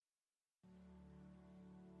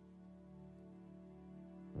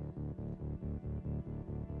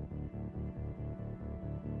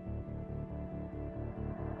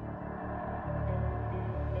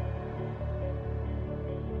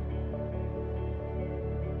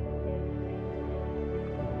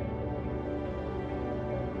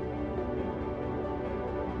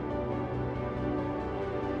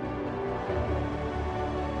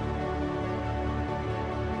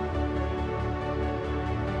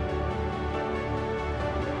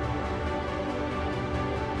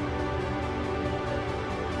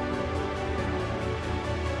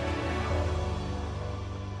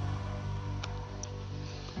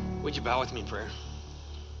Would you bow with me in prayer?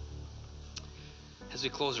 As we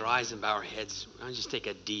close our eyes and bow our heads, I'll just take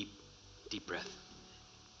a deep, deep breath.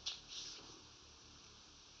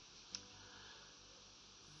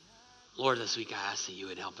 Lord, this week I ask that you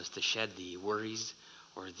would help us to shed the worries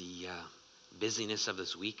or the busyness of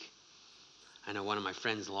this week. I know one of my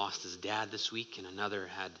friends lost his dad this week, and another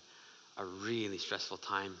had a really stressful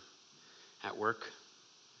time at work.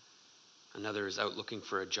 Another is out looking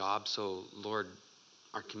for a job. So, Lord,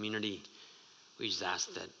 our community, we just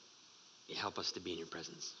ask that you help us to be in your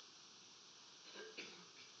presence.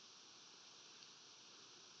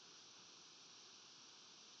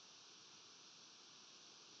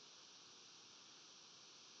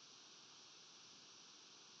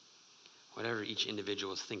 Whatever each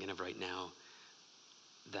individual is thinking of right now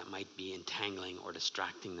that might be entangling or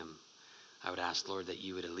distracting them, I would ask, Lord, that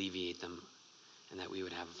you would alleviate them and that we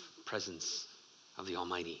would have presence of the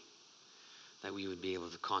Almighty, that we would be able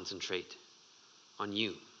to concentrate on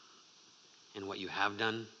you and what you have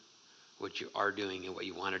done, what you are doing, and what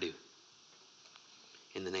you want to do.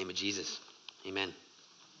 In the name of Jesus, amen.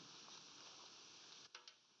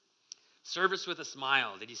 Service with a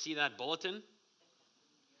smile. Did you see that bulletin?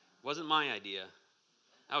 Wasn't my idea.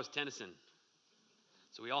 That was Tennyson.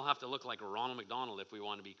 So we all have to look like Ronald McDonald if we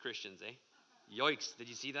want to be Christians, eh? Yoicks. Did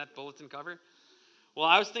you see that bulletin cover? Well,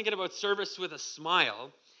 I was thinking about service with a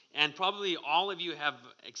smile, and probably all of you have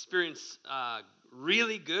experienced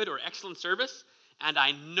really good or excellent service, and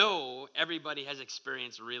I know everybody has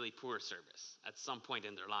experienced really poor service at some point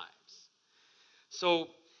in their lives. So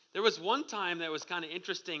there was one time that was kind of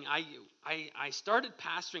interesting. I started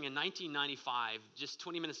pastoring in 1995, just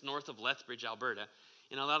 20 minutes north of Lethbridge, Alberta,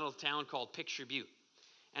 in a little town called Picture Butte.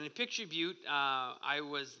 And in Picture Butte, I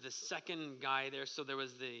was the second guy there. So there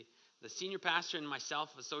was the senior pastor and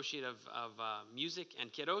myself, associate of music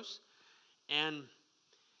and kiddos. And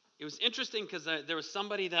it was interesting because there was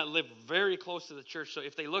somebody that lived very close to the church. So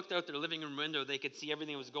if they looked out their living room window, they could see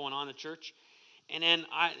everything that was going on in the church. And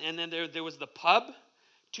then there was the pub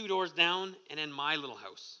 2 doors down, and then my little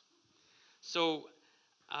house. So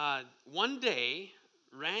one day,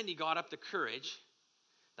 Randy got up the courage.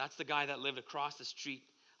 That's the guy that lived across the street.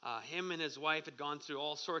 Him and his wife had gone through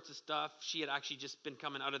all sorts of stuff. She had actually just been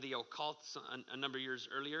coming out of the occult a number of years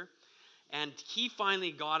earlier. And he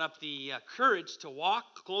finally got up the courage to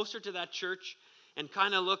walk closer to that church and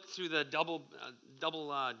kind of look through the double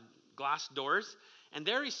glass doors. And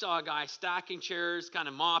there he saw a guy stacking chairs, kind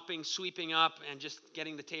of mopping, sweeping up, and just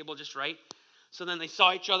getting the table just right. So then they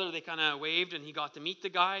saw each other, they kind of waved, and he got to meet the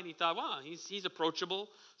guy, and he thought, wow, he's approachable,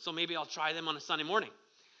 so maybe I'll try them on a Sunday morning.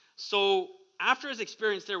 So after his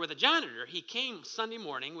experience there with the janitor, he came Sunday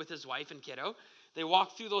morning with his wife and kiddo. They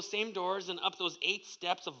walked through those same doors and up those 8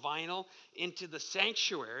 steps of vinyl into the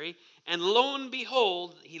sanctuary, and lo and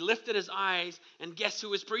behold, he lifted his eyes, and guess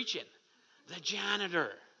who was preaching? The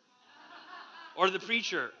janitor. Or the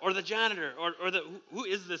preacher, or the janitor, or who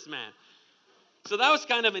is this man? So that was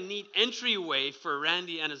kind of a neat entryway for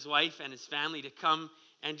Randy and his wife and his family to come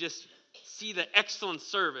and just see the excellent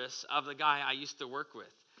service of the guy I used to work with.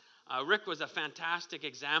 Rick was a fantastic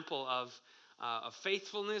example of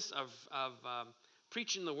faithfulness, of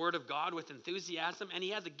preaching the word of God with enthusiasm, and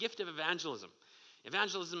he had the gift of evangelism.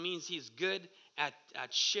 Evangelism means he's good at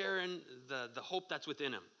sharing the hope that's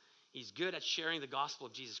within him. He's good at sharing the gospel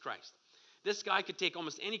of Jesus Christ. This guy could take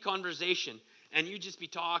almost any conversation, and you'd just be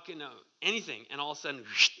talking anything, and all of a sudden,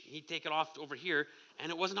 he'd take it off over here, and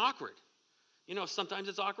it wasn't awkward. You know, sometimes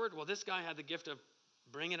it's awkward. Well, this guy had the gift of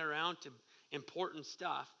bringing it around to important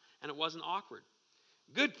stuff, and it wasn't awkward.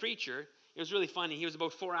 Good preacher. It was really funny. He was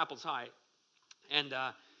about 4 apples high, and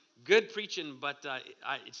good preaching, but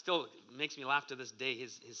it still makes me laugh to this day.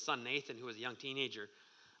 His son Nathan, who was a young teenager,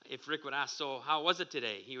 if Rick would ask, so how was it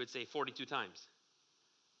today? He would say 42 times.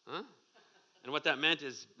 Huh? And what that meant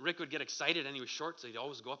is Rick would get excited, and he was short, so he'd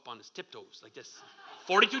always go up on his tiptoes like this.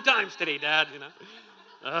 42 times today, Dad, you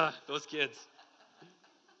know. Those kids.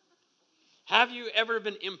 Have you ever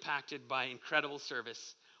been impacted by incredible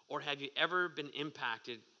service, or have you ever been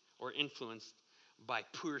impacted or influenced by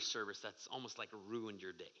poor service that's almost like ruined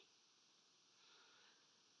your day.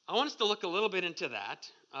 I want us to look a little bit into that.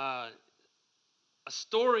 A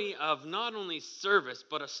story of not only service,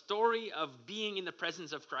 but a story of being in the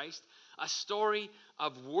presence of Christ, a story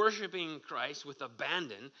of worshiping Christ with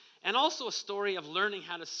abandon, and also a story of learning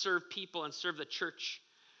how to serve people and serve the church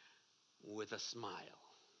with a smile.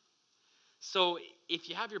 So if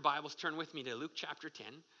you have your Bibles, turn with me to Luke chapter 10.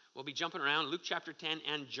 We'll be jumping around Luke chapter 10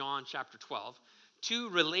 and John chapter 12. Two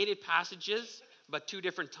related passages, but two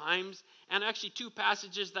different times, and actually two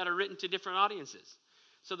passages that are written to different audiences.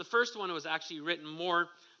 So the first one was actually written more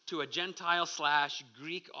to a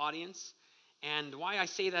Gentile/Greek audience. And why I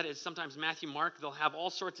say that is sometimes Matthew, Mark, they'll have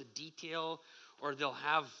all sorts of detail, or they'll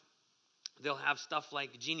have stuff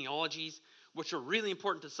like genealogies, which are really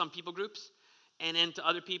important to some people groups. And then to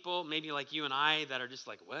other people, maybe like you and I, that are just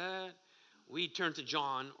like, what? We turn to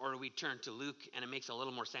John or we turn to Luke, and it makes a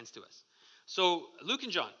little more sense to us. So Luke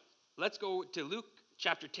and John. Let's go to Luke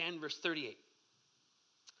chapter 10, verse 38.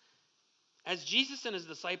 As Jesus and his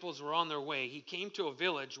disciples were on their way, he came to a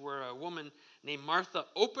village where a woman named Martha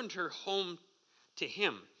opened her home to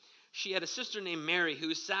him. She had a sister named Mary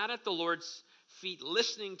who sat at the Lord's feet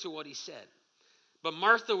listening to what he said. But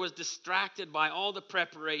Martha was distracted by all the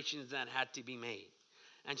preparations that had to be made.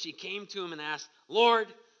 And she came to him and asked, Lord,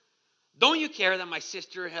 don't you care that my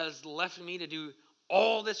sister has left me to do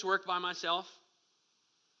all this work by myself?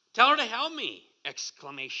 Tell her to help me!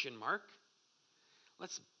 Exclamation mark.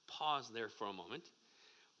 Let's pause there for a moment.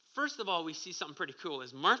 First of all, we see something pretty cool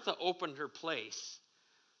is Martha opened her place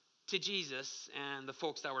to Jesus and the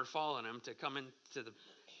folks that were following him to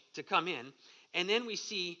come in. And then we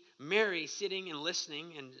see Mary sitting and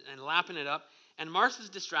listening and lapping it up. And Martha's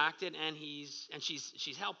distracted, and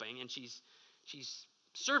she's helping, and she's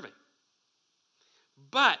serving.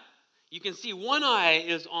 But you can see one eye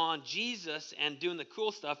is on Jesus and doing the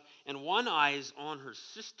cool stuff, and one eye is on her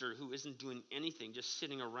sister who isn't doing anything, just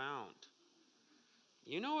sitting around.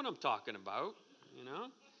 You know what I'm talking about, you know?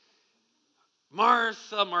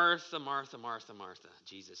 Martha, Martha, Martha, Martha, Martha,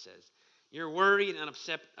 Jesus says. You're worried and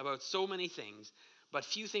upset about so many things, but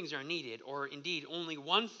few things are needed, or indeed only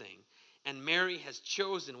one thing, and Mary has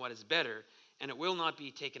chosen what is better, and it will not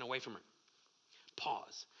be taken away from her.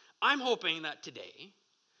 Pause. I'm hoping that today,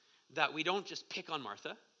 that we don't just pick on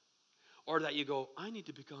Martha, or that you go, I need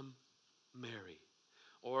to become Mary.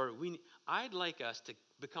 Or I'd like us to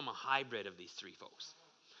become a hybrid of these three folks.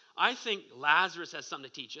 I think Lazarus has something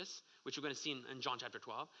to teach us, which we're going to see in John chapter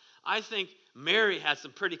 12. I think Mary has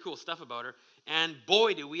some pretty cool stuff about her, and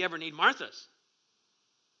boy, do we ever need Marthas.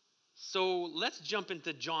 So let's jump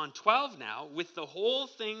into John 12 now with the whole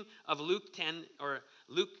thing of Luke 10 or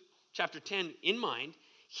Luke chapter 10 in mind.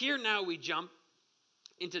 Here now we jump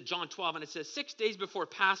into John 12, and it says, 6 days before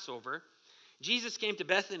Passover, Jesus came to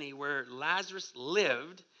Bethany where Lazarus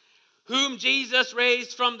lived, whom Jesus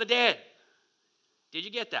raised from the dead. Did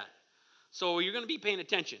you get that? So you're going to be paying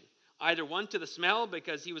attention. Either one, to the smell,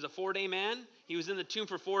 because he was a 4-day man. He was in the tomb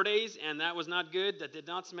for 4 days, and that was not good. That did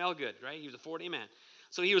not smell good, right? He was a 4-day man.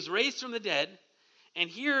 So he was raised from the dead, and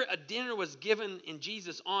here a dinner was given in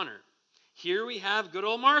Jesus' honor. Here we have good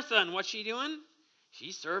old Martha, and what's she doing?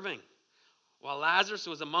 She's serving. While Lazarus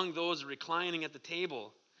was among those reclining at the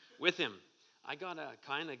table with him. I got to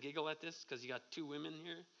kind of giggle at this because you got two women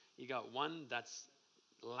here. You got one that's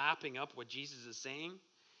lapping up what Jesus is saying,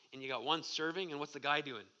 and you got one serving, and what's the guy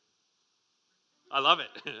doing? I love it.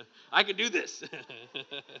 I could do this.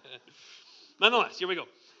 Nonetheless, here we go.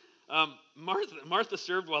 Martha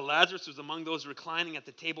served while Lazarus was among those reclining at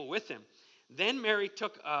the table with him. Then Mary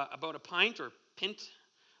took about a pint or pint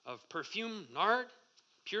of perfume nard,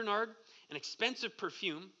 pure nard, an expensive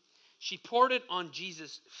perfume. She poured it on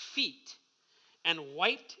Jesus' feet and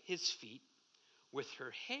wiped his feet with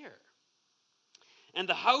her hair. And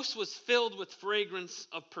the house was filled with fragrance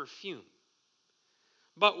of perfume.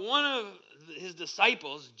 But one of his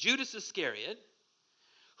disciples, Judas Iscariot,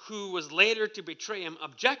 who was later to betray him,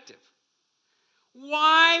 objected.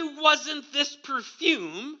 Why wasn't this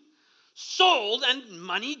perfume sold and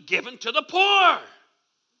money given to the poor?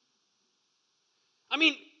 I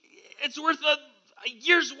mean, it's worth a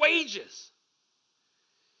year's wages.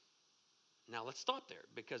 Now let's stop there,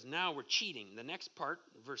 because now we're cheating. The next part,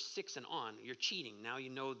 verse 6 and on, you're cheating. Now you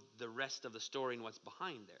know the rest of the story and what's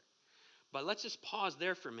behind there. But let's just pause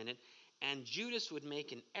there for a minute. And Judas would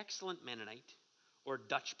make an excellent Mennonite or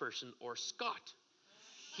Dutch person or Scot.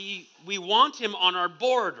 We want him on our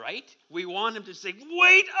board, right? We want him to say,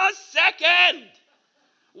 wait a second.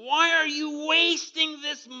 Why are you wasting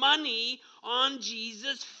this money on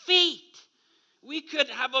Jesus' feet? We could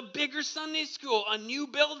have a bigger Sunday school, a new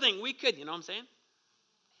building. We could, you know what I'm saying?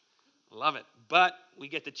 Love it. But we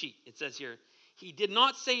get the cheat. It says here, he did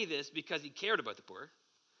not say this because he cared about the poor,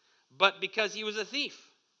 but because he was a thief.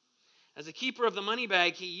 As a keeper of the money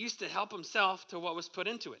bag, he used to help himself to what was put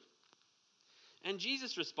into it. And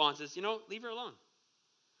Jesus' response is, leave her alone.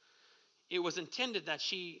 It was intended that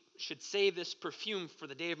she should save this perfume for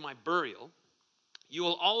the day of my burial. You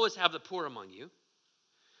will always have the poor among you,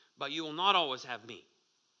 but you will not always have me.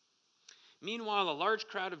 Meanwhile, a large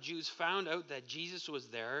crowd of Jews found out that Jesus was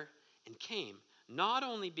there and came, not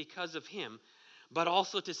only because of him, but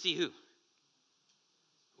also to see who?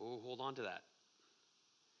 Oh, hold on to that.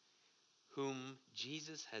 Whom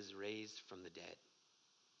Jesus has raised from the dead.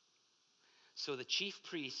 So the chief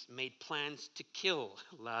priests made plans to kill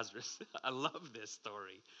Lazarus. I love this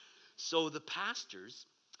story. So the pastors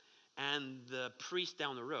and the priest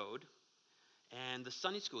down the road and the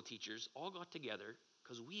Sunday school teachers all got together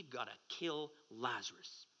because we've got to kill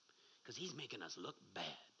Lazarus because he's making us look bad.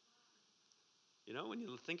 When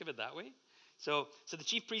you think of it that way. So the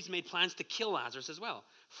chief priests made plans to kill Lazarus as well.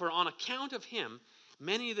 For on account of him,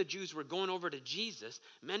 many of the Jews were going over to Jesus.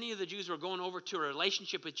 Many of the Jews were going over to a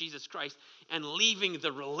relationship with Jesus Christ and leaving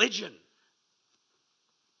the religion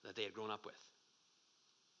that they had grown up with.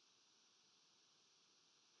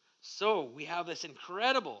 So we have this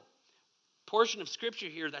incredible portion of Scripture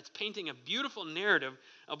here that's painting a beautiful narrative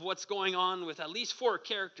of what's going on with at least 4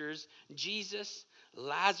 characters: Jesus,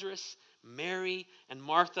 Lazarus, Mary, and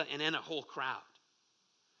Martha, and then a whole crowd.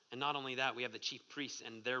 And not only that, we have the chief priests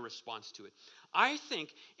and their response to it. I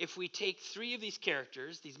think if we take 3 of these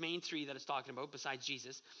characters, these main 3 that it's talking about besides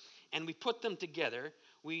Jesus, and we put them together,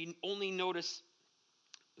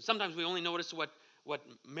 sometimes we only notice what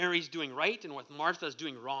Mary's doing right and what Martha's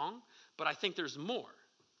doing wrong, but I think there's more.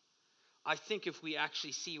 I think if we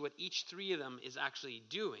actually see what each 3 of them is actually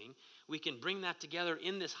doing, we can bring that together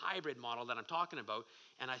in this hybrid model that I'm talking about,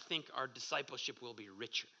 and I think our discipleship will be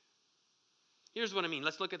richer. Here's what I mean.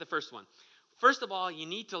 Let's look at the first one. First of all, you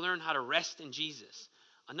need to learn how to rest in Jesus.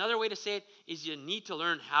 Another way to say it is you need to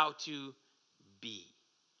learn how to be.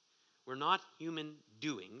 We're not human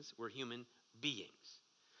doings, we're human beings.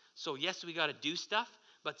 So yes, we got to do stuff,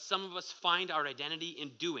 but some of us find our identity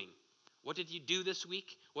in doing. What did you do this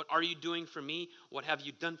week? What are you doing for me? What have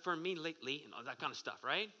you done for me lately? And all that kind of stuff,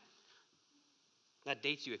 right? That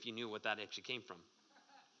dates you if you knew what that actually came from.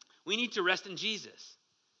 We need to rest in Jesus.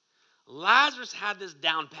 Lazarus had this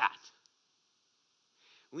down pat.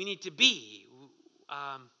 We need to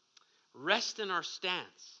rest in our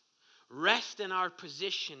stance. Rest in our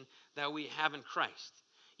position that we have in Christ.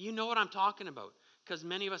 You know what I'm talking about, because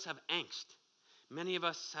many of us have angst. Many of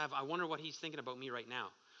us have, I wonder what he's thinking about me right now.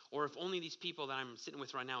 Or if only these people that I'm sitting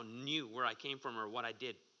with right now knew where I came from or what I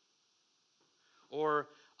did. Or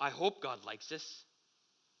I hope God likes this.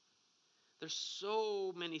 There's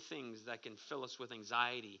so many things that can fill us with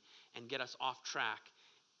anxiety and get us off track.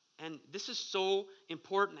 And this is so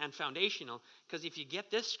important and foundational, because if you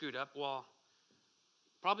get this screwed up, well,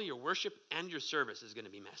 probably your worship and your service is going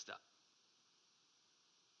to be messed up.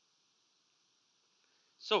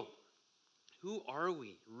 So, who are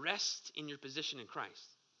we? Rest in your position in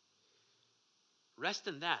Christ. Rest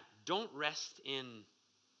in that. Don't rest in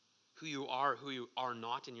who you are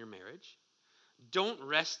not in your marriage. Don't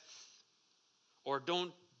rest or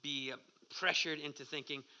don't be pressured into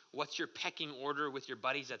thinking, what's your pecking order with your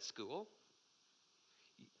buddies at school?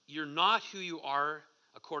 You're not who you are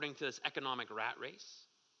according to this economic rat race.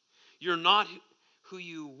 You're not who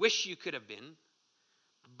you wish you could have been,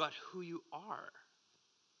 but who you are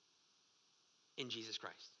in Jesus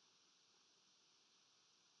Christ.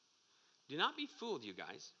 Do not be fooled, you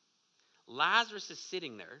guys. Lazarus is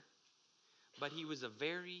sitting there, but he was a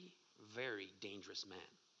very, very dangerous man.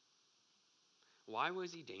 Why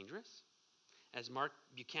was he dangerous? As Mark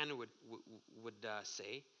Buchanan would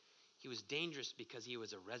say, he was dangerous because he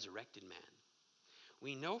was a resurrected man.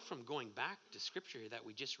 We know from going back to Scripture that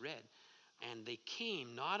we just read, and they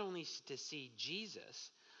came not only to see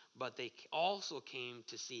Jesus, but they also came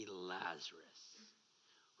to see Lazarus,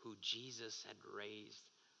 who Jesus had raised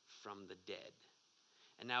from the dead.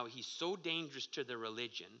 And now he's so dangerous to their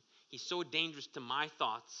religion. He's so dangerous to my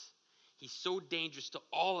thoughts. He's so dangerous to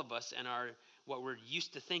all of us and what we're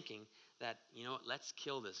used to thinking that, let's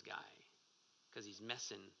kill this guy because he's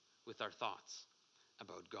messing with our thoughts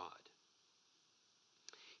about God.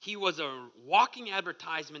 He was a walking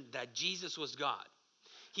advertisement that Jesus was God.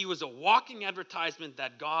 He was a walking advertisement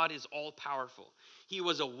that God is all-powerful. He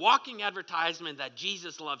was a walking advertisement that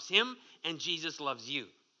Jesus loves him and Jesus loves you.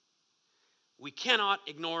 We cannot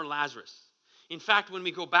ignore Lazarus. In fact, when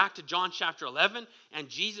we go back to John chapter 11 and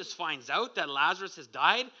Jesus finds out that Lazarus has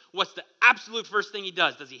died, what's the absolute first thing he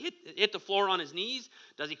does? Does he hit the floor on his knees?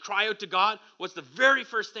 Does he cry out to God? What's the very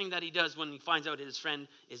first thing that he does when he finds out his friend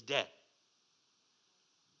is dead?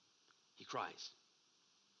 He cries.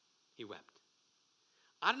 He wept.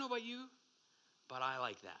 I don't know about you, but I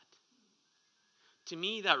like that. To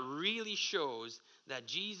me, that really shows that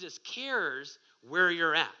Jesus cares where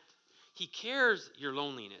you're at. He cares your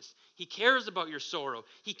loneliness. He cares about your sorrow.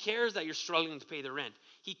 He cares that you're struggling to pay the rent.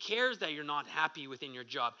 He cares that you're not happy within your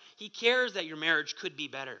job. He cares that your marriage could be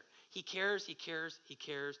better. He cares, he cares, he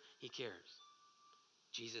cares, he cares.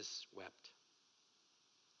 Jesus wept.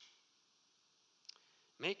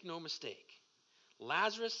 Make no mistake,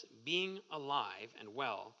 Lazarus being alive and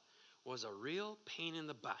well was a real pain in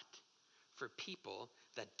the butt for people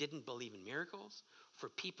that didn't believe in miracles, for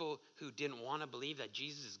people who didn't want to believe that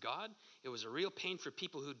Jesus is God. It was a real pain for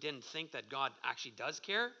people who didn't think that God actually does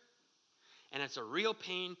care. And it's a real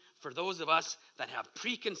pain for those of us that have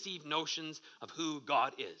preconceived notions of who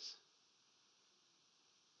God is.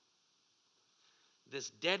 This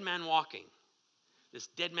dead man walking, this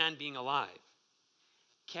dead man being alive,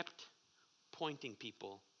 kept pointing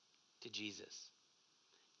people to Jesus,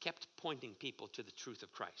 kept pointing people to the truth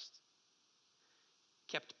of Christ,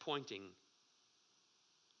 kept pointing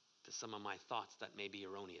to some of my thoughts that may be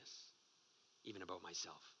erroneous, even about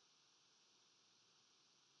myself.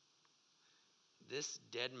 This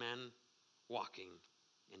dead man walking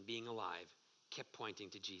and being alive kept pointing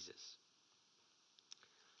to Jesus.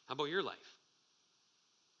 How about your life?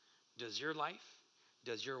 Does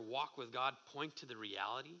your walk with God point to the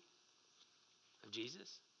reality of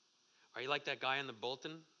Jesus? Are you like that guy on the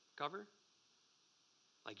bulletin cover?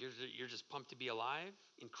 Like you're just pumped to be alive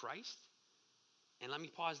in Christ? And let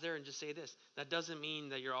me pause there and just say this. That doesn't mean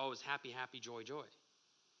that you're always happy, happy, joy, joy.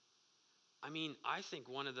 I mean, I think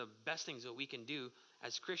one of the best things that we can do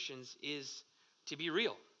as Christians is to be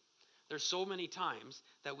real. There's so many times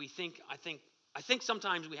that I think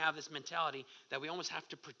sometimes we have this mentality that we almost have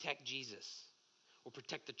to protect Jesus or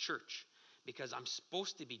protect the church because I'm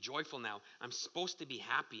supposed to be joyful now. I'm supposed to be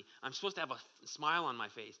happy. I'm supposed to have a smile on my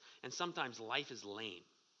face. And sometimes life is lame.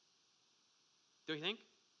 Don't you think?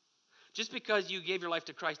 Just because you gave your life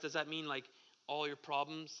to Christ, does that mean like all your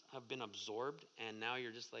problems have been absorbed and now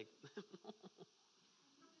you're just like,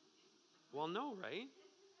 well, no, right?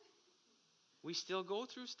 We still go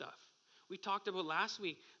through stuff. We talked about last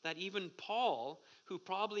week that even Paul, who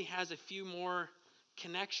probably has a few more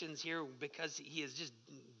connections here because he has just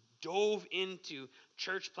dove into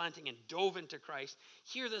church planting and dove into Christ.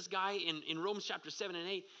 Here, this guy in Romans chapter 7 and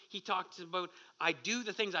 8, he talks about, I do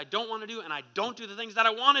the things I don't want to do, and I don't do the things that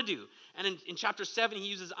I want to do. And in chapter 7, he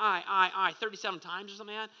uses I 37 times or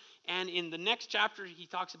something like that. And in the next chapter, he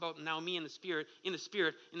talks about now me in the Spirit, in the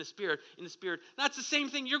Spirit, in the Spirit, in the Spirit. That's the same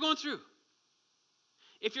thing you're going through.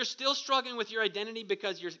 If you're still struggling with your identity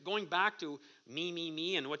because you're going back to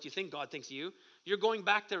me, and what you think God thinks of you, you're going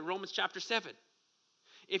back to Romans chapter 7.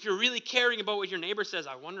 If you're really caring about what your neighbor says,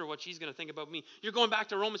 I wonder what she's going to think about me, you're going back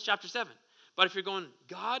to Romans chapter 7. But if you're going,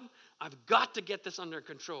 God, I've got to get this under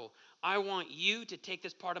control. I want you to take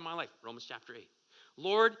this part of my life, Romans chapter 8.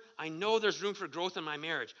 Lord, I know there's room for growth in my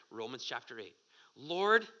marriage, Romans chapter 8.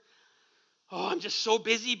 Lord, I'm just so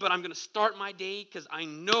busy, but I'm going to start my day because I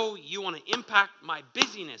know you want to impact my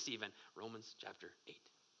busyness even, Romans chapter 8.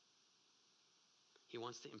 He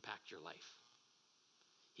wants to impact your life.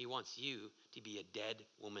 He wants you to be a dead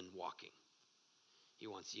woman walking. He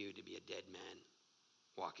wants you to be a dead man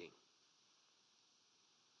walking.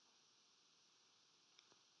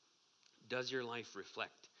 Does your life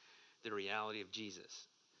reflect the reality of Jesus?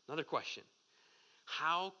 Another question.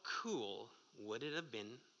 How cool would it have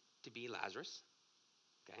been to be Lazarus?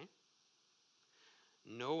 Okay.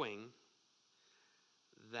 Knowing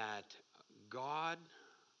that God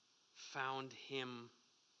found him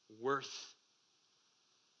worth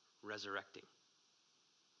resurrecting.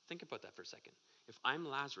 Think about that for a second. If I'm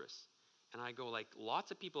Lazarus and I go like,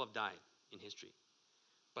 lots of people have died in history,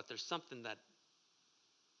 but there's something that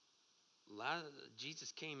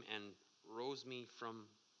Jesus came and rose me from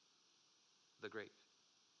the grave.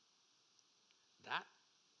 That.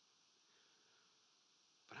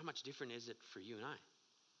 But how much different is it for you and I?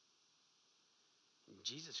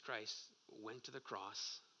 Jesus Christ went to the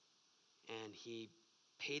cross and he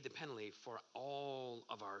paid the penalty for all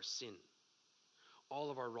of our sin,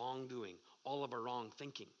 all of our wrongdoing, all of our wrong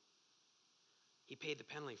thinking. He paid the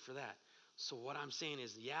penalty for that. So what I'm saying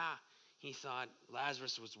is, yeah, he thought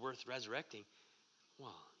Lazarus was worth resurrecting.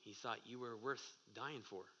 Well, he thought you were worth dying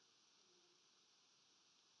for.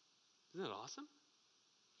 Isn't that awesome?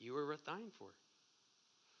 You were worth dying for.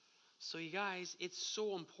 So you guys, it's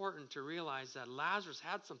so important to realize that Lazarus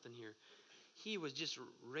had something here. He was just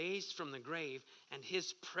raised from the grave, and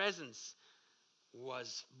his presence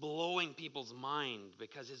was blowing people's mind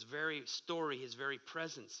because his very story, his very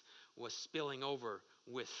presence was spilling over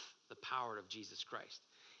with the power of Jesus Christ.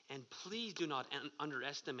 And please do not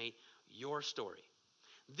underestimate your story.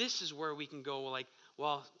 This is where we can go like,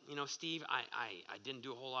 well, Steve, I didn't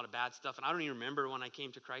do a whole lot of bad stuff, and I don't even remember when I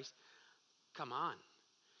came to Christ. Come on.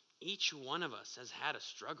 Each one of us has had a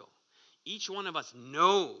struggle. Each one of us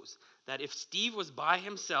knows that if Steve was by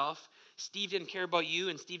himself, Steve didn't care about you,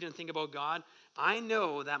 and Steve didn't think about God, I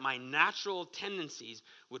know that my natural tendencies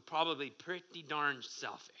would probably be pretty darn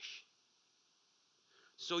selfish.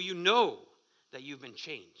 So you know that you've been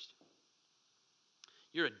changed.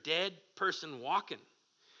 You're a dead person walking.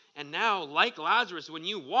 And now, like Lazarus, when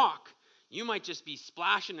you walk, you might just be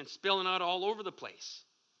splashing and spilling out all over the place.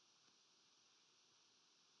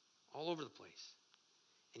 All over the place.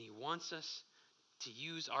 And he wants us to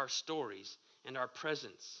use our stories and our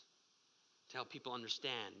presence to help people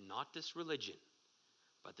understand not this religion,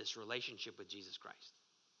 but this relationship with Jesus Christ.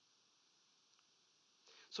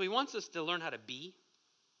 So he wants us to learn how to be.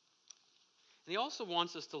 And he also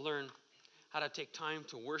wants us to learn how to take time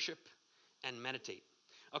to worship and meditate.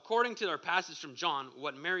 According to our passage from John,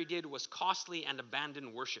 what Mary did was costly and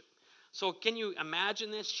abandoned worship. So can you imagine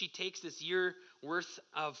this? She takes this year's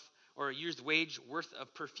wage worth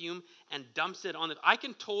of perfume and dumps it on the... I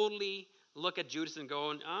can totally look at Judas and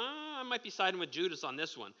go, I might be siding with Judas on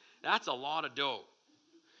this one. That's a lot of dough.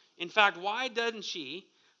 In fact, why doesn't she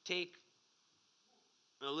take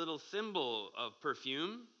a little thimble of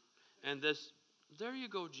perfume and this, there you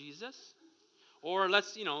go, Jesus. Or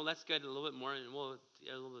let's get a little bit more, and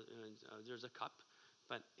there's a cup,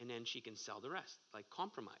 and then she can sell the rest, like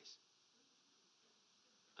compromise.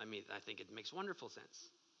 I mean, I think it makes wonderful sense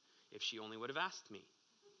if she only would have asked me.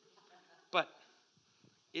 But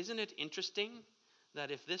isn't it interesting that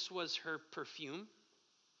if this was her perfume,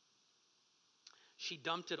 she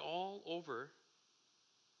dumped it all over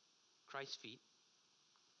Christ's feet?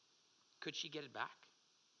 Could she get it back?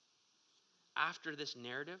 After this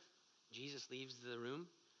narrative, Jesus leaves the room.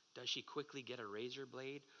 Does she quickly get a razor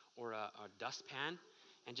blade or a dustpan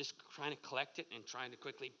and just trying to collect it and trying to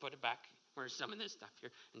quickly put it back? Where's some of this stuff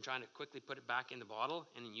here? And trying to quickly put it back in the bottle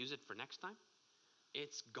and then use it for next time?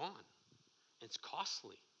 It's gone. It's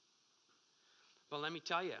costly. But let me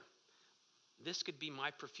tell you, this could be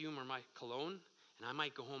my perfume or my cologne, and I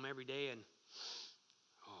might go home every day and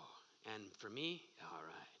for me, all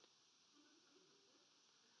right.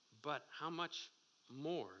 But how much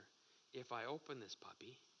more if I open this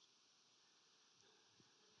puppy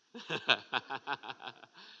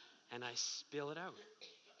and I spill it out?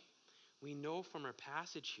 We know from our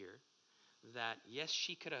passage here that, yes,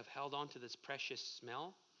 she could have held on to this precious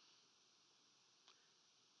smell,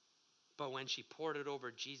 but when she poured it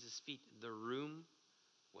over Jesus' feet, the room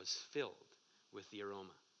was filled with the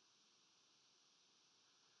aroma.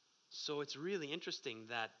 So it's really interesting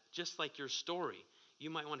that just like your story, you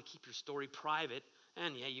might want to keep your story private,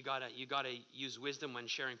 and yeah, you gotta use wisdom when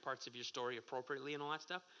sharing parts of your story appropriately and all that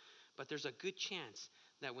stuff. But there's a good chance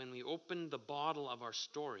that when we open the bottle of our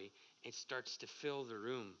story, it starts to fill the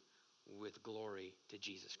room with glory to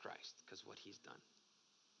Jesus Christ, because what he's done.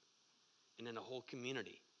 And then the whole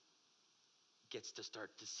community gets to start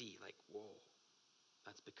to see, like, whoa,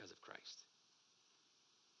 that's because of Christ.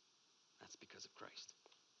 That's because of Christ.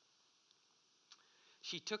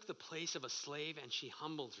 She took the place of a slave and she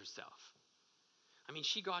humbled herself. I mean,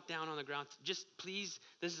 she got down on the ground. Just please,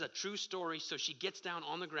 this is a true story. So she gets down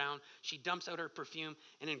on the ground, she dumps out her perfume,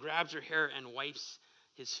 and then grabs her hair and wipes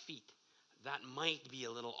his feet. That might be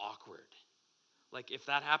a little awkward. Like if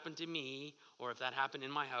that happened to me, or if that happened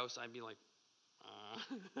in my house, I'd be like,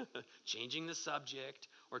 changing the subject,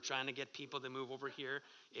 or trying to get people to move over here.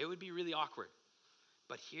 It would be really awkward.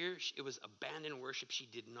 But here, it was abandoned worship. She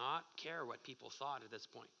did not care what people thought at this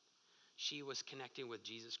point. She was connecting with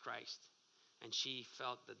Jesus Christ, and she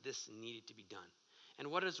felt that this needed to be done. And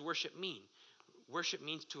what does worship mean? Worship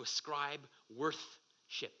means to ascribe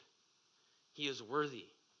worthship. He is worthy.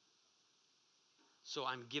 So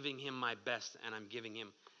I'm giving him my best, and I'm giving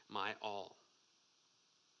him my all.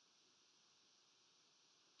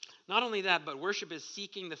 Not only that, but worship is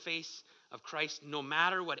seeking the face of Christ no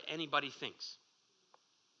matter what anybody thinks.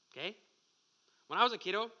 Okay? When I was a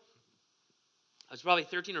kiddo, I was probably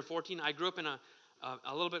 13 or 14. I grew up in a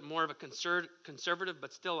little bit more of a conservative,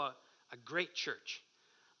 but still a great church.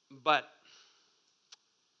 But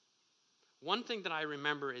one thing that I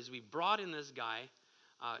remember is we brought in this guy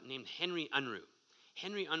named Henry Unruh.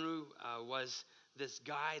 Henry Unruh was this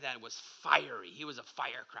guy that was fiery. He was a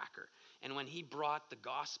firecracker. And when he brought the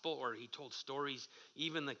gospel or he told stories,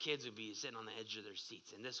 even the kids would be sitting on the edge of their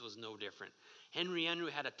seats. And this was no different. Henry Andrew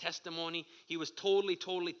had a testimony. He was totally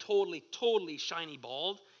shiny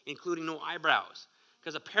bald, including no eyebrows.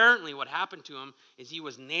 Because apparently what happened to him is he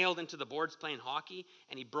was nailed into the boards playing hockey,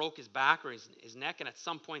 and he broke his back or his neck, and at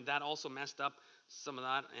some point that also messed up some of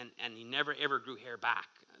that, and he never ever grew hair back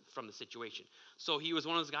from the situation. So he was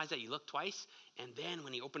one of those guys that you look twice, and then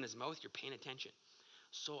when he opened his mouth, you're paying attention.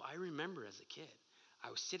 So I remember as a kid, I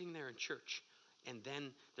was sitting there in church, and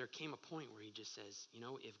then there came a point where he just says,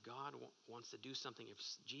 if God wants to do something, if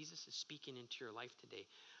Jesus is speaking into your life today,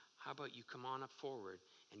 how about you come on up forward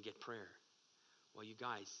and get prayer? Well, you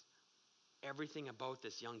guys, everything about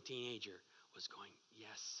this young teenager was going,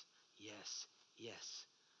 yes, yes, yes.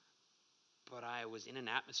 But I was in an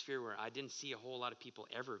atmosphere where I didn't see a whole lot of people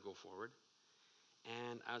ever go forward.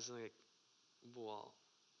 And I was like, well,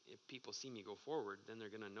 if people see me go forward, then they're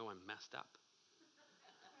going to know I'm messed up.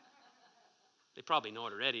 They probably know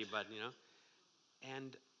it already, but.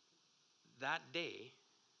 And that day,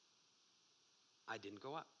 I didn't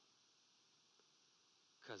go up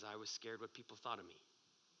because I was scared what people thought of me.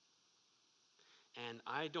 And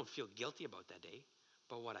I don't feel guilty about that day,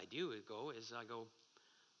 but what I do is I go,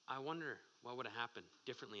 I wonder what would have happened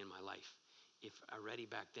differently in my life if already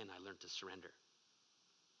back then I learned to surrender.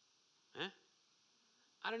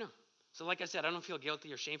 I don't know. So like I said, I don't feel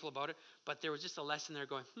guilty or shameful about it, but there was just a lesson there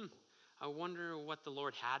going, I wonder what the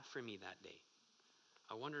Lord had for me that day.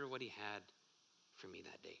 I wonder what he had for me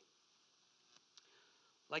that day.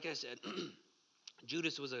 Like I said,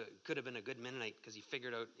 Judas could have been a good Mennonite because he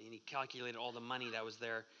figured out and he calculated all the money that was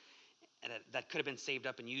there and that could have been saved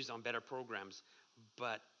up and used on better programs.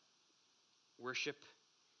 But worship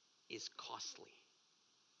is costly.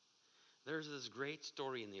 There's this great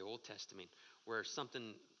story in the Old Testament where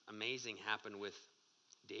something amazing happened with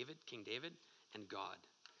King David, and God.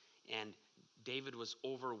 And David was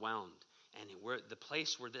overwhelmed. And the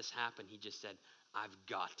place where this happened, he just said, I've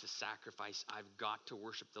got to sacrifice. I've got to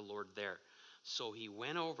worship the Lord there. So he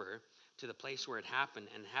went over to the place where it happened,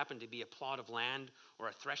 and it happened to be a plot of land or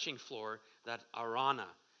a threshing floor that Araunah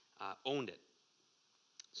owned it.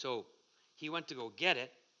 So he went to go get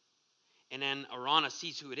it, and then Araunah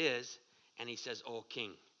sees who it is, and he says, oh,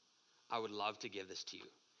 king, I would love to give this to you.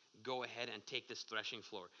 Go ahead and take this threshing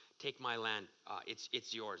floor. Take my land.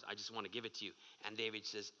 It's yours. I just want to give it to you. And David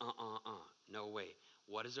says, no way.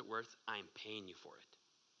 What is it worth? I'm paying you for it.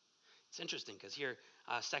 It's interesting because here,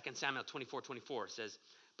 2 Samuel 24:24 says,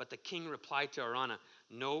 but the king replied to Araunah,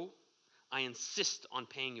 no, I insist on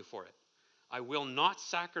paying you for it. I will not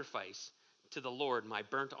sacrifice to the Lord my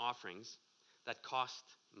burnt offerings that cost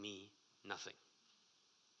me nothing.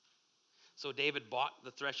 So David bought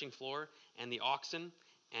the threshing floor and the oxen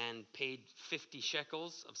and paid 50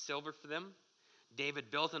 shekels of silver for them.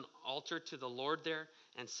 David built an altar to the Lord there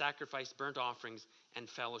and sacrificed burnt offerings and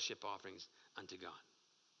fellowship offerings unto God.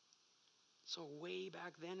 So way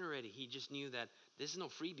back then already, he just knew that this is no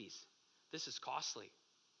freebies. This is costly.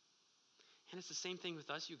 And it's the same thing with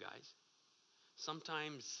us, you guys.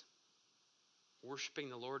 Sometimes worshiping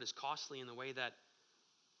the Lord is costly in the way that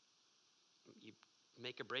you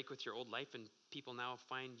make a break with your old life and people now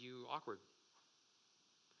find you awkward.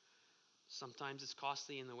 Sometimes it's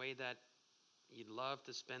costly in the way that you'd love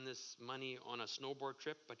to spend this money on a snowboard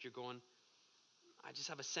trip, but you're going, I just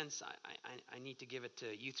have a sense I need to give it to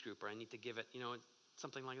youth group, or I need to give it,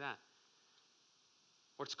 something like that.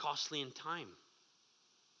 Or it's costly in time.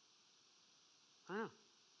 I don't know.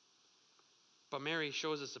 But Mary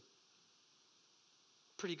shows us a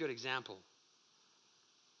pretty good example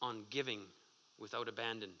on giving without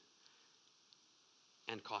abandon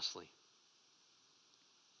and costly.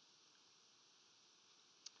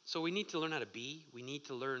 So we need to learn how to be. We need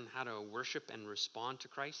to learn how to worship and respond to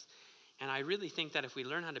Christ. And I really think that if we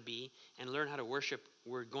learn how to be and learn how to worship,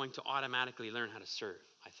 we're going to automatically learn how to serve,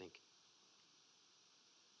 I think.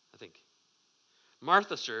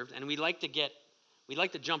 Martha served, and we like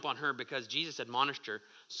to jump on her because Jesus admonished her.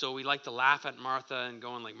 So we like to laugh at Martha and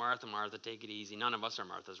going like, Martha, Martha, take it easy. None of us are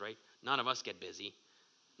Marthas, right? None of us get busy.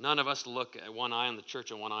 None of us look at one eye on the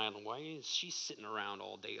church and one eye on the why is she sitting around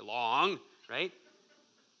all day long, right?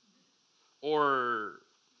 Or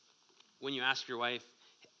when you ask your wife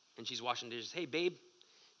and she's washing dishes, hey, babe,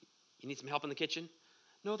 you need some help in the kitchen?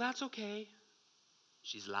 No, that's okay.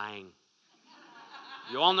 She's lying.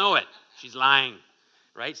 You all know it. She's lying,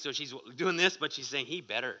 right? So she's doing this, but she's saying, he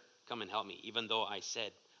better come and help me, even though I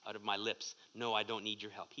said out of my lips, no, I don't need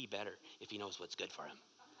your help. He better, if he knows what's good for him,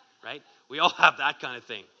 right? We all have that kind of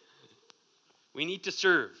thing. We need to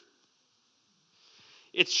serve.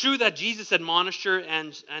 It's true that Jesus admonished her,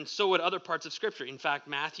 and so would other parts of Scripture. In fact,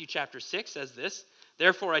 Matthew chapter 6 says this,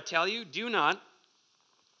 "Therefore I tell you, do not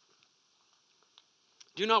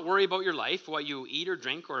worry about your life, what you eat or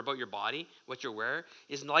drink, or about your body, what you wear.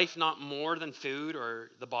 Is life not more than food,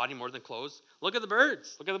 or the body more than clothes? Look at the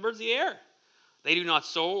birds. Look at the birds of the air. They do not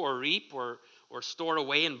sow or reap or store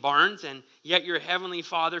away in barns, and yet your heavenly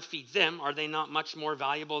Father feeds them. Are they not much more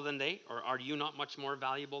valuable than they? Or are you not much more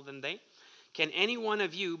valuable than they? Can any one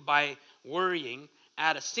of you, by worrying,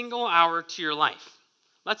 add a single hour to your life?"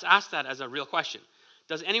 Let's ask that as a real question.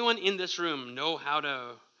 Does anyone in this room know how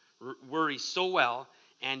to worry so well,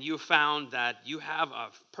 and you found that you have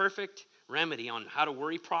a perfect remedy on how to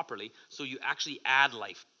worry properly, so you actually add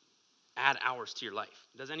hours to your life?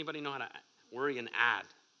 Does anybody know how to worry and add?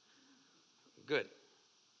 Good.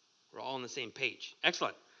 We're all on the same page.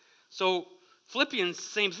 Excellent. So Philippians,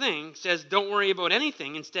 same thing, says don't worry about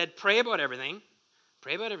anything. Instead, pray about everything.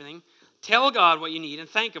 Pray about everything. Tell God what you need and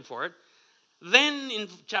thank Him for it. Then in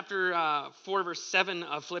chapter 4, verse 7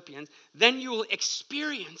 of Philippians, then you will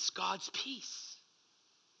experience God's peace,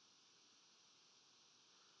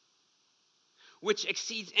 which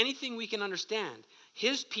exceeds anything we can understand.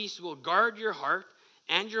 His peace will guard your heart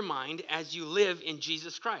and your mind as you live in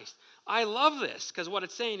Jesus Christ. I love this because what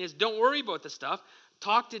it's saying is don't worry about the stuff.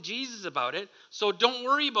 Talk to Jesus about it. So don't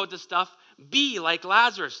worry about the stuff. Be like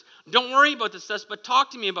Lazarus. Don't worry about the stuff, but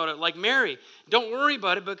talk to me about it like Mary. Don't worry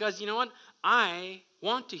about it because you know what? I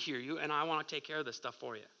want to hear you and I want to take care of this stuff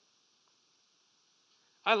for you.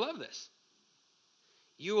 I love this.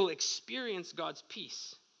 You will experience God's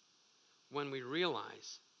peace when we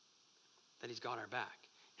realize that He's got our back.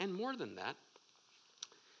 And more than that,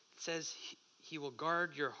 it says He will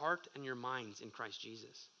guard your heart and your minds in Christ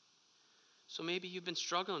Jesus. So maybe you've been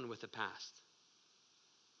struggling with the past,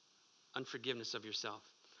 unforgiveness of yourself.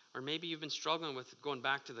 Or maybe you've been struggling with going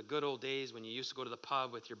back to the good old days when you used to go to the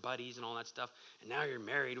pub with your buddies and all that stuff, and now you're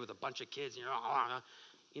married with a bunch of kids. You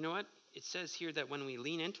know what? It says here that when we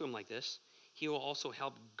lean into Him like this, He will also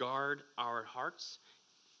help guard our hearts,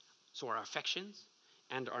 so our affections,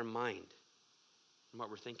 and our mind, and what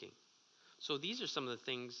we're thinking. So these are some of the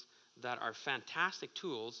things that are fantastic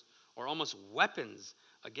tools or almost weapons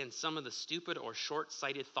against some of the stupid or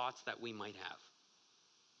short-sighted thoughts that we might have.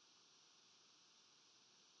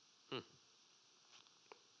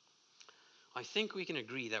 I think we can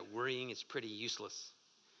agree that worrying is pretty useless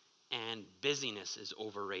and busyness is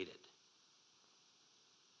overrated.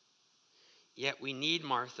 Yet we need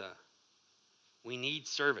Martha. We need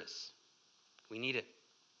service. We need it.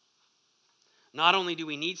 Not only do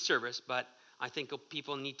we need service, but I think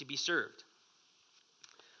people need to be served.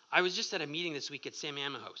 I was just at a meeting this week at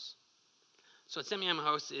Samiama House. So at Samiama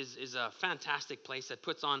House is a fantastic place that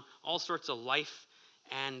puts on all sorts of life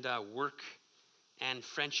and work and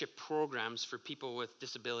friendship programs for people with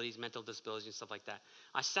disabilities, mental disabilities, and stuff like that.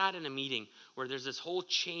 I sat in a meeting where there's this whole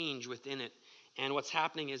change within it. And what's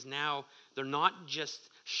happening is now they're not just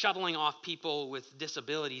shuttling off people with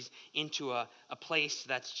disabilities into a place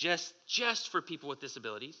that's just for people with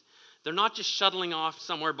disabilities. They're not just shuttling off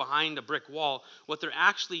somewhere behind a brick wall. What they're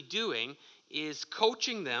actually doing is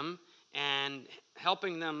coaching them and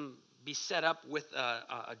helping them be set up with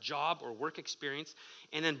a job or work experience,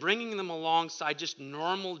 and then bringing them alongside just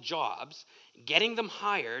normal jobs, getting them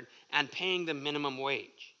hired, and paying them minimum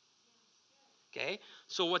wage. Okay?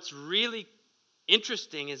 So what's really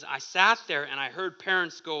interesting is I sat there and I heard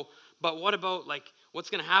parents go, but what about what's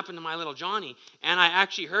going to happen to my little Johnny? And I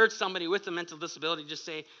actually heard somebody with a mental disability just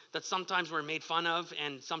say that sometimes we're made fun of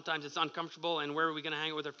and sometimes it's uncomfortable and where are we going to hang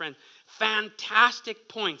out with our friends? Fantastic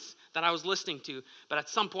points that I was listening to, but at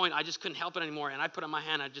some point I just couldn't help it anymore and I put up my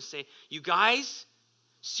hand and I'd just say, you guys,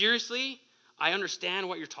 seriously, I understand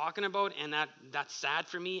what you're talking about and that's sad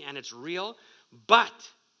for me and it's real, but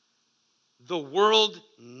the world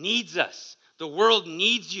needs us. The world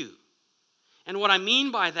needs you. And what I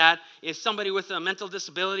mean by that is somebody with a mental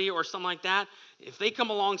disability or something like that, if they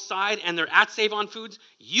come alongside and they're at Save On Foods,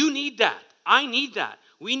 you need that. I need that.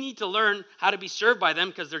 We need to learn how to be served by them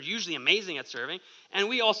because they're usually amazing at serving. And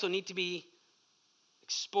we also need to be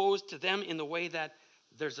exposed to them in the way that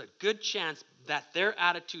there's a good chance that their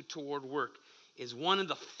attitude toward work is one of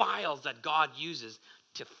the files that God uses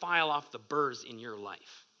to file off the burrs in your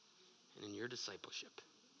life and in your discipleship.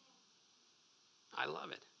 I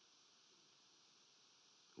love it.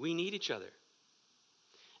 We need each other.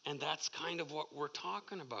 And that's kind of what we're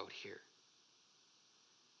talking about here.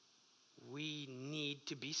 We need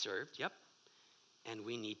to be served, yep, and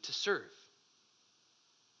we need to serve.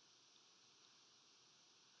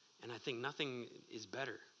 And I think nothing is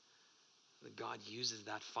better God uses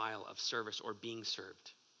that file of service or being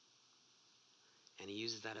served. And he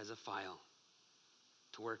uses that as a file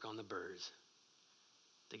to work on the burrs,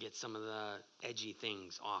 to get some of the edgy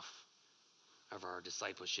things off of our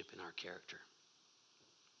discipleship and our character.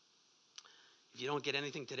 If you don't get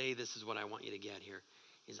anything today, this is what I want you to get here,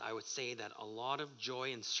 is I would say that a lot of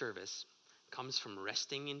joy in service comes from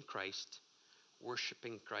resting in Christ,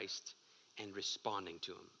 worshiping Christ, and responding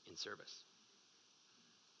to him in service.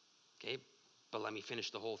 Okay, but let me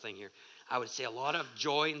finish the whole thing here. I would say a lot of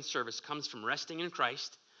joy in service comes from resting in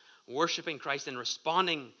Christ, worshiping Christ, and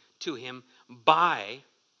responding to him by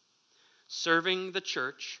serving the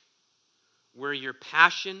church where your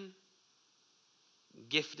passion,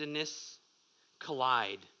 giftedness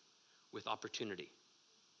collide with opportunity.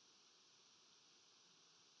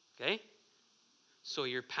 Okay? So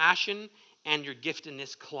your passion and your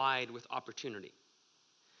giftedness collide with opportunity.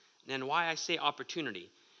 And why I say opportunity,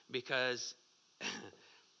 because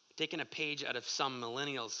taking a page out of some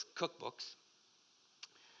millennials' cookbooks,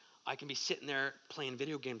 I can be sitting there playing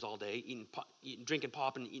video games all day, drinking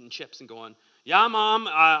pop and eating chips and going, yeah, Mom,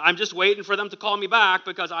 I'm just waiting for them to call me back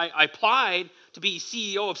because I applied to be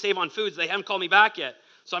CEO of Save on Foods. They haven't called me back yet.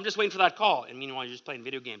 So I'm just waiting for that call. And meanwhile, you're just playing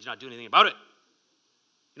video games. You're not doing anything about it.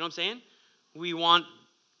 You know what I'm saying? We want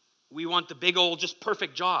the big old just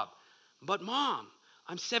perfect job. But Mom,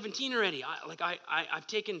 I'm 17 already. I've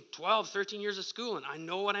taken 12, 13 years of school, and I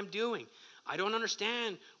know what I'm doing. I don't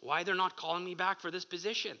understand why they're not calling me back for this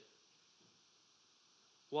position.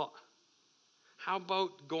 Well, how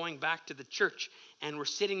about going back to the church and we're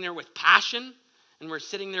sitting there with passion and we're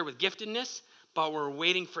sitting there with giftedness, but we're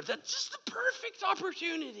waiting for just the perfect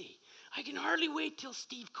opportunity. I can hardly wait till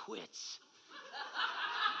Steve quits.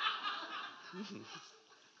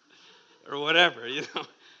 Or whatever, you know.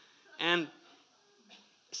 And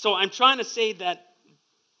so I'm trying to say that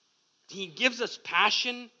he gives us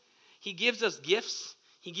passion, he gives us gifts,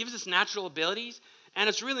 he gives us natural abilities. And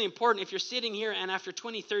it's really important if you're sitting here and after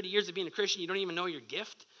 20, 30 years of being a Christian, you don't even know your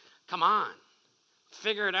gift. Come on,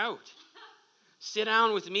 figure it out. Sit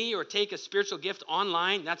down with me or take a spiritual gift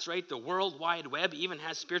online. That's right, the World Wide Web even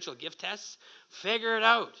has spiritual gift tests. Figure it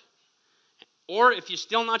out. Or if you're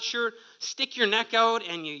still not sure, stick your neck out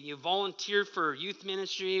and you volunteer for youth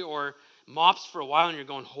ministry or MOPS for a while and you're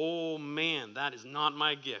going, oh man, that is not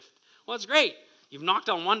my gift. Well, it's great. You've knocked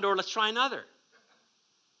on one door, let's try another.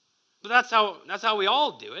 But that's how we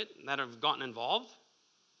all do it that have gotten involved.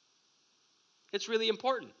 It's really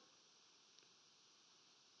important.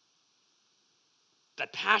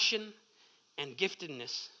 That passion and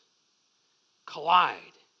giftedness collide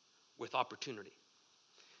with opportunity.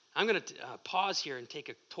 I'm going to pause here and take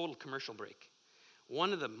a total commercial break.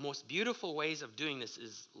 One of the most beautiful ways of doing this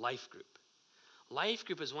is Life Group. Life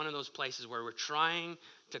Group is one of those places where we're trying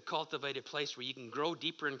to cultivate a place where you can grow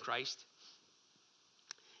deeper in Christ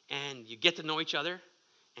and you get to know each other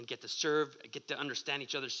and get to serve, get to understand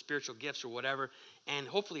each other's spiritual gifts or whatever, and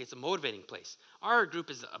hopefully it's a motivating place. Our group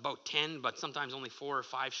is about 10, but sometimes only 4 or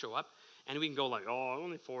 5 show up, and we can go like, oh,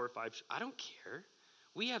 only 4 or 5. I don't care.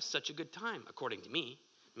 We have such a good time, according to me.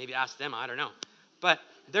 Maybe ask them, I don't know. But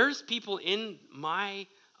there's people in my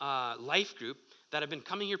life group that have been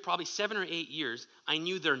coming here probably 7 or 8 years. I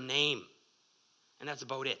knew their name, and that's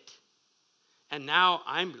about it. And now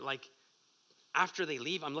I'm like, after they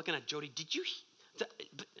leave, I'm looking at Jody, did you?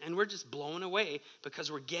 And we're just blown away because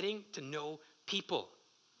we're getting to know people.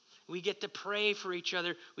 We get to pray for each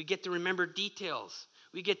other. We get to remember details.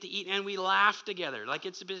 We get to eat and we laugh together. Like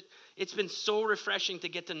it's been so refreshing to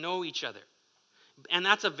get to know each other. And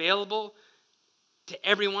that's available to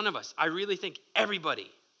every one of us. I really think everybody,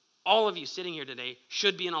 all of you sitting here today,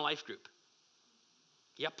 should be in a life group.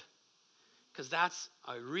 Yep. Because that's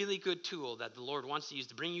a really good tool that the Lord wants to use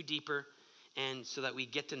to bring you deeper and so that we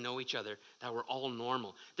get to know each other, that we're all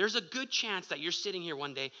normal. There's a good chance that you're sitting here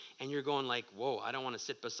one day and you're going like, whoa, I don't want to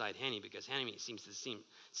sit beside Henny because Henny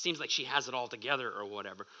seems like she has it all together or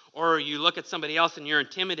whatever. Or you look at somebody else and you're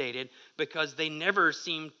intimidated because they never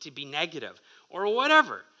seem to be negative or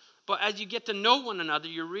whatever. But as you get to know one another,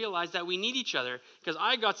 you realize that we need each other because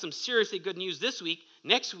I got some seriously good news this week.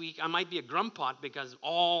 Next week, I might be a grumpot because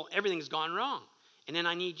everything's gone wrong. And then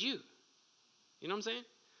I need you. You know what I'm saying?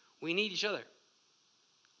 We need each other.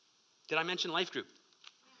 Did I mention life group?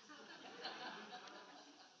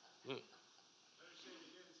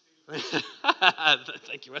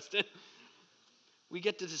 Thank you, Weston. We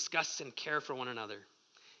get to discuss and care for one another.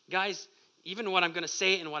 Guys, even what I'm going to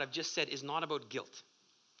say and what I've just said is not about guilt.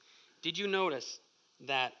 Did you notice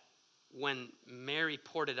that when Mary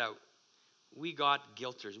poured it out, We got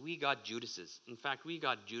guilters. We got Judases. In fact, we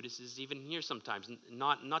got Judases even here sometimes.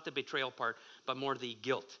 Not the betrayal part, but more the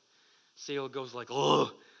guilt. Sale goes like,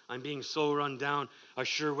 oh, I'm being so run down. I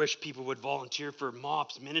sure wish people would volunteer for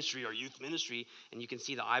MOPS ministry or youth ministry. And you can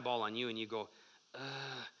see the eyeball on you and you go,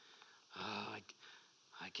 I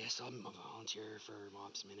guess I'm a volunteer for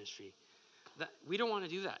MOPS ministry. We don't want to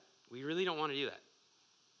do that. We really don't want to do that.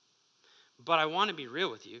 But I want to be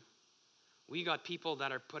real with you. We got people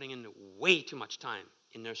that are putting in way too much time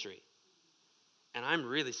in nursery. And I'm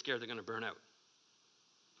really scared they're going to burn out.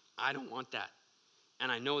 I don't want that.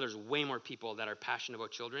 And I know there's way more people that are passionate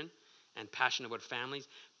about children and passionate about families,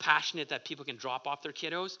 passionate that people can drop off their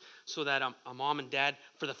kiddos so that a mom and dad,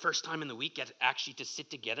 for the first time in the week, get actually to sit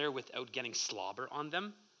together without getting slobber on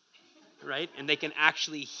them, right? And they can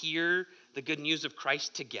actually hear the good news of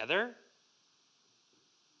Christ together.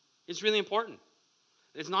 It's really important.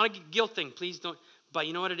 It's not a guilt thing, please don't. But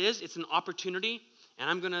you know what it is? It's an opportunity, and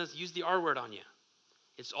I'm going to use the R word on you.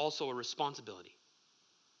 It's also a responsibility.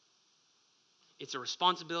 It's a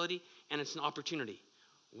responsibility, and it's an opportunity.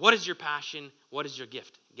 What is your passion? What is your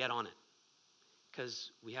gift? Get on it.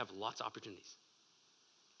 Because we have lots of opportunities,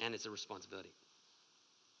 and it's a responsibility.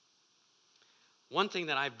 One thing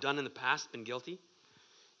that I've done in the past, been guilty,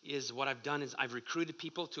 is what I've done is I've recruited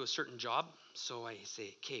people to a certain job. So I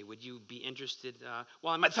say, okay, would you be interested?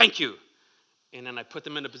 Well, I might thank you. And then I put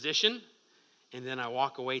them in a position, and then I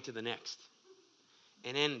walk away to the next.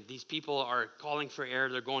 And then these people are calling for air.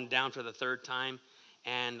 They're going down for the third time.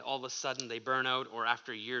 And all of a sudden they burn out, or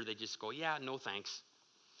after a year they just go, yeah, no thanks.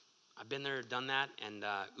 I've been there, done that, and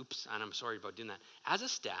oops, and I'm sorry about doing that. As a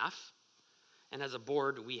staff and as a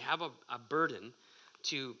board, we have a burden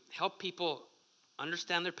to help people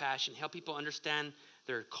understand their passion, help people understand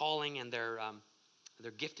their calling and their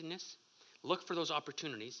giftedness. Look for those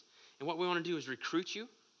opportunities. And what we want to do is recruit you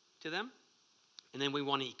to them, and then we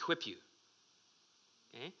want to equip you.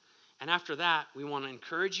 Okay? And after that, we want to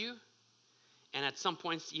encourage you, and at some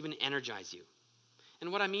points even energize you.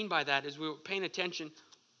 And what I mean by that is we're paying attention.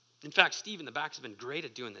 In fact, Steve in the back has been great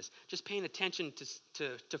at doing this. Just paying attention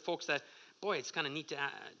to folks that, boy, it's kind of neat to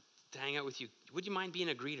hang out with you. Would you mind being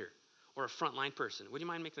a greeter or a frontline person? Would you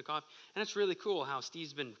mind making a coffee? And it's really cool how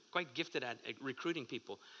Steve's been quite gifted at recruiting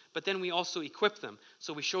people. But then we also equip them.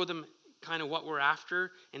 So we show them kind of what we're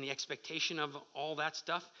after and the expectation of all that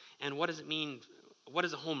stuff. And what does it mean? What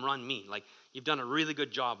does a home run mean? Like, you've done a really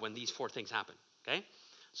good job when these 4 things happen. Okay?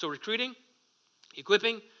 So recruiting,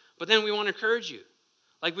 equipping, but then we want to encourage you.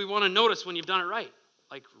 Like, we want to notice when you've done it right.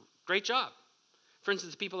 Like, great job. For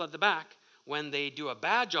instance, people at the back, when they do a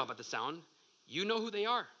bad job at the sound, you know who they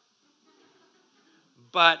are.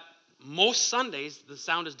 But most Sundays, the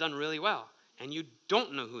sound is done really well, and you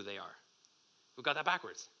don't know who they are. We got that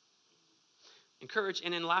backwards. Encourage,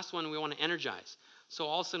 and then last one, we want to energize. So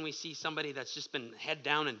all of a sudden we see somebody that's just been head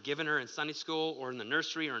down and given her in Sunday school or in the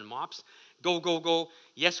nursery or in MOPS. Go, go, go.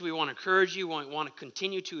 Yes, we want to encourage you. We want to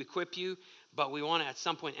continue to equip you, but we want to at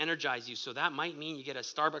some point energize you. So that might mean you get a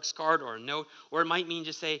Starbucks card or a note, or it might mean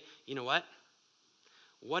just say, you know what?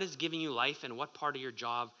 What is giving you life and what part of your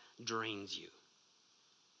job drains you?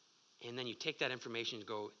 And then you take that information and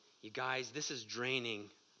go, you guys, this is draining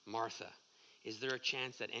Martha. Is there a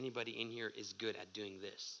chance that anybody in here is good at doing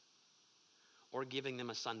this? Or giving them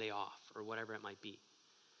a Sunday off, or whatever it might be.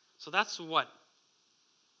 So that's what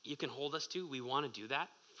you can hold us to. We want to do that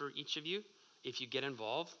for each of you. If you get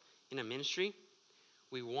involved in a ministry,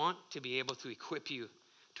 we want to be able to equip you,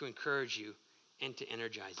 to encourage you, and to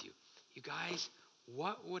energize you. You guys,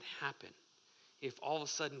 what would happen if all of a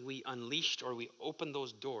sudden we unleashed or we opened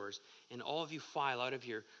those doors and all of you file out of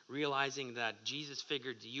here realizing that Jesus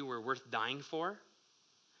figured you were worth dying for?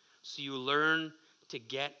 So you learn to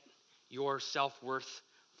get your self-worth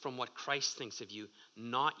from what Christ thinks of you,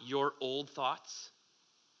 not your old thoughts,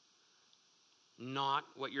 not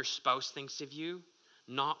what your spouse thinks of you,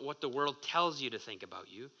 not what the world tells you to think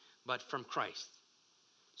about you, but from Christ.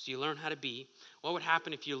 So you learn how to be. What would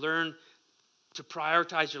happen if you learn to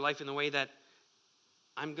prioritize your life in the way that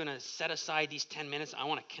I'm going to set aside these 10 minutes, I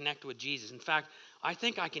want to connect with Jesus. In fact, I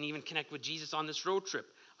think I can even connect with Jesus on this road trip.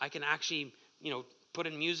 I can actually, put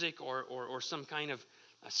in music or some kind of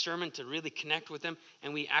a sermon to really connect with him,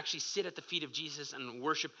 and we actually sit at the feet of Jesus and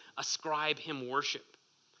worship, ascribe him worship.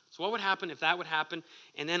 So what would happen if that would happen,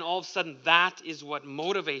 and then all of a sudden that is what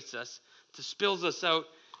motivates us, to spills us out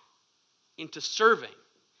into serving.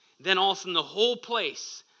 Then all of a sudden the whole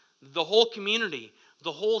place, the whole community,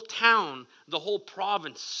 the whole town, the whole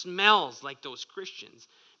province smells like those Christians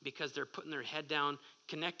because they're putting their head down,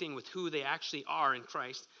 connecting with who they actually are in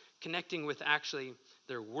Christ, connecting with actually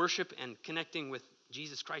their worship and connecting with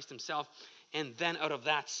Jesus Christ himself. and then out of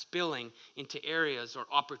that spilling into areas or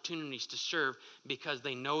opportunities to serve because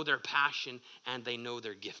they know their passion and they know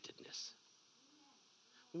their giftedness.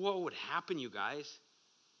 What would happen, you guys?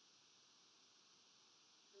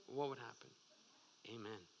 What would happen?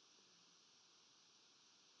 Amen.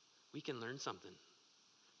 We can learn something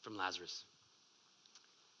from Lazarus,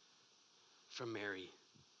 from Mary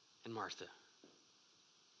and Martha.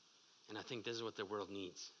 And I think this is what the world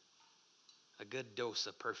needs. A good dose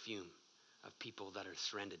of perfume of people that are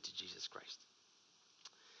surrendered to Jesus Christ.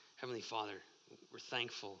 Heavenly Father, we're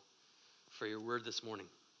thankful for your word this morning.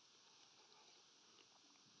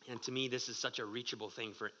 And to me, this is such a reachable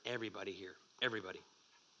thing for everybody here. Everybody.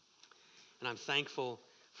 And I'm thankful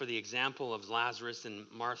for the example of Lazarus and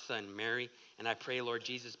Martha and Mary. And I pray, Lord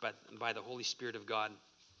Jesus, by the Holy Spirit of God,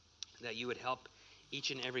 that you would help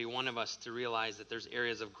each and every one of us to realize that there's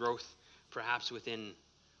areas of growth perhaps within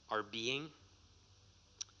our being,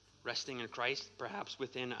 resting in Christ, perhaps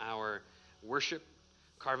within our worship,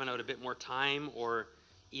 carving out a bit more time, or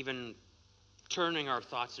even turning our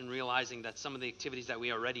thoughts and realizing that some of the activities that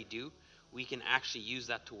we already do, we can actually use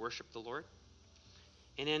that to worship the Lord.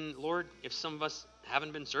 And then, Lord, if some of us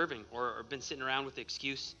haven't been serving or been sitting around with the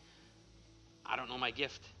excuse, I don't know my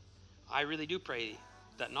gift, I really do pray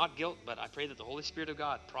that, not guilt, but I pray that the Holy Spirit of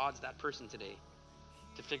God prods that person today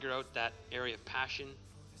to figure out that area of passion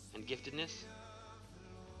and giftedness,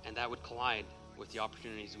 and that would collide with the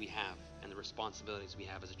opportunities we have and the responsibilities we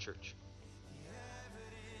have as a church.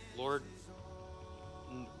 Lord,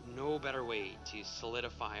 no better way to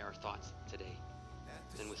solidify our thoughts today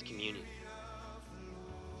than with communion.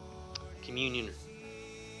 Communion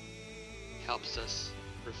helps us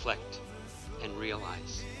reflect and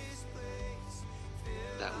realize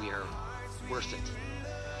that we are worth it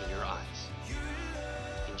in your eyes.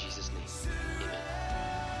 In Jesus' name, amen.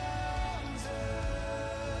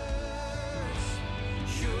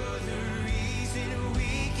 You're the reason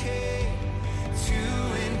we came to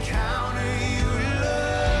encounter your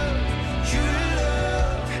love. Your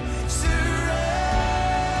love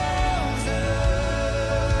surrounds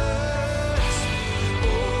us.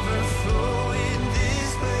 Overflow in this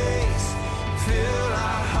place. Fill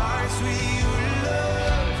our hearts with your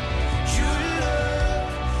love. Your love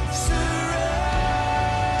surrounds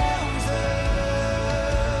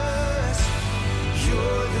us.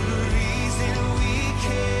 You're the reason we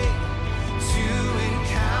came to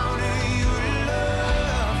encounter your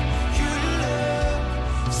love. Your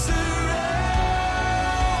love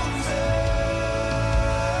surrounds us.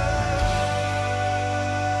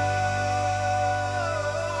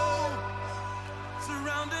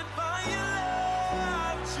 Surrounded by your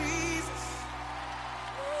love, Jesus.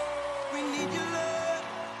 We need your love.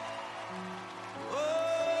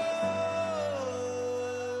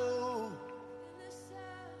 Oh.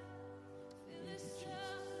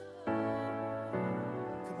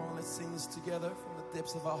 Come on, let's sing this together from the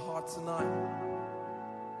depths of our hearts tonight.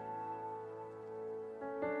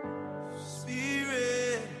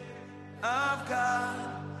 Spirit of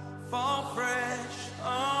God, fall fresh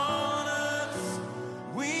on us.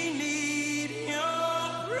 We need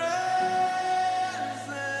your presence.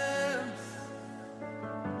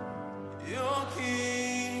 Your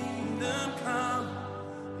kingdom come,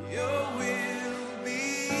 your will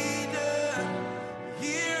be done,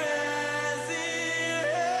 here as in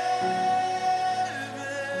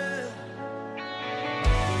heaven.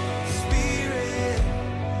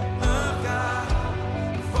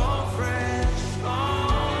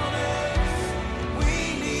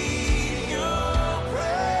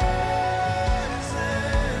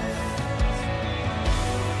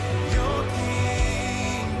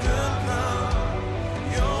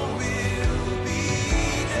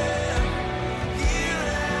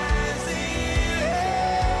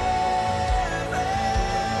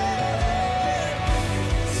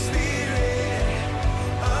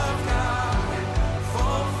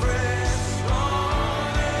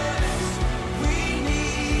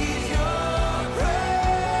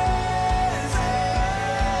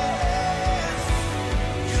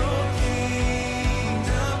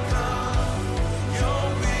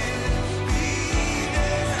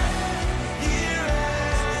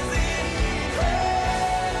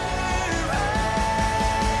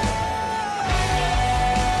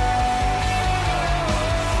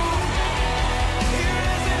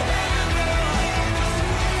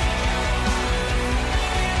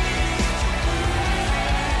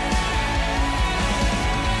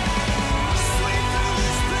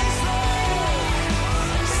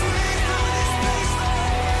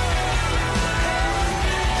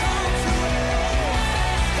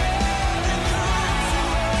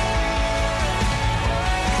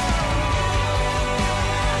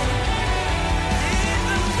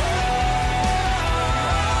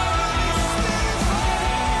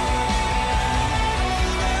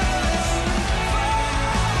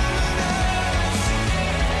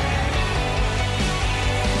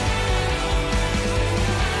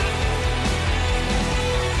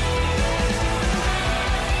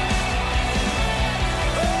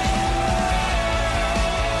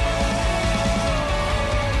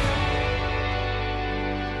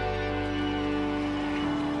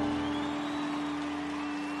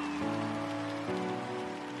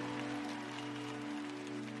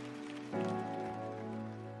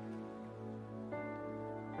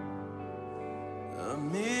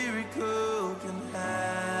 miracle can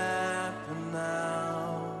happen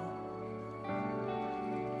now.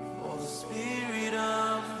 For the Spirit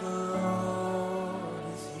of the Lord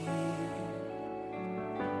is here.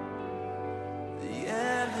 The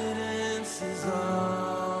evidence is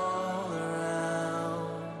all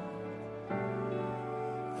around.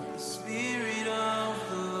 The Spirit of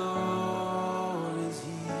the Lord is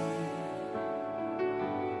here.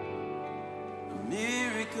 A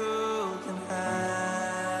miracle can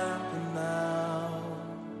happen now.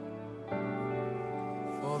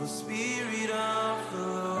 For the Spirit of the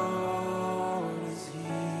Lord is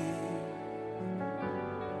here.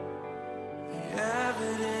 The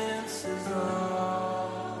evidence is all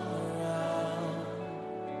around.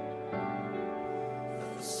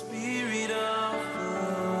 The Spirit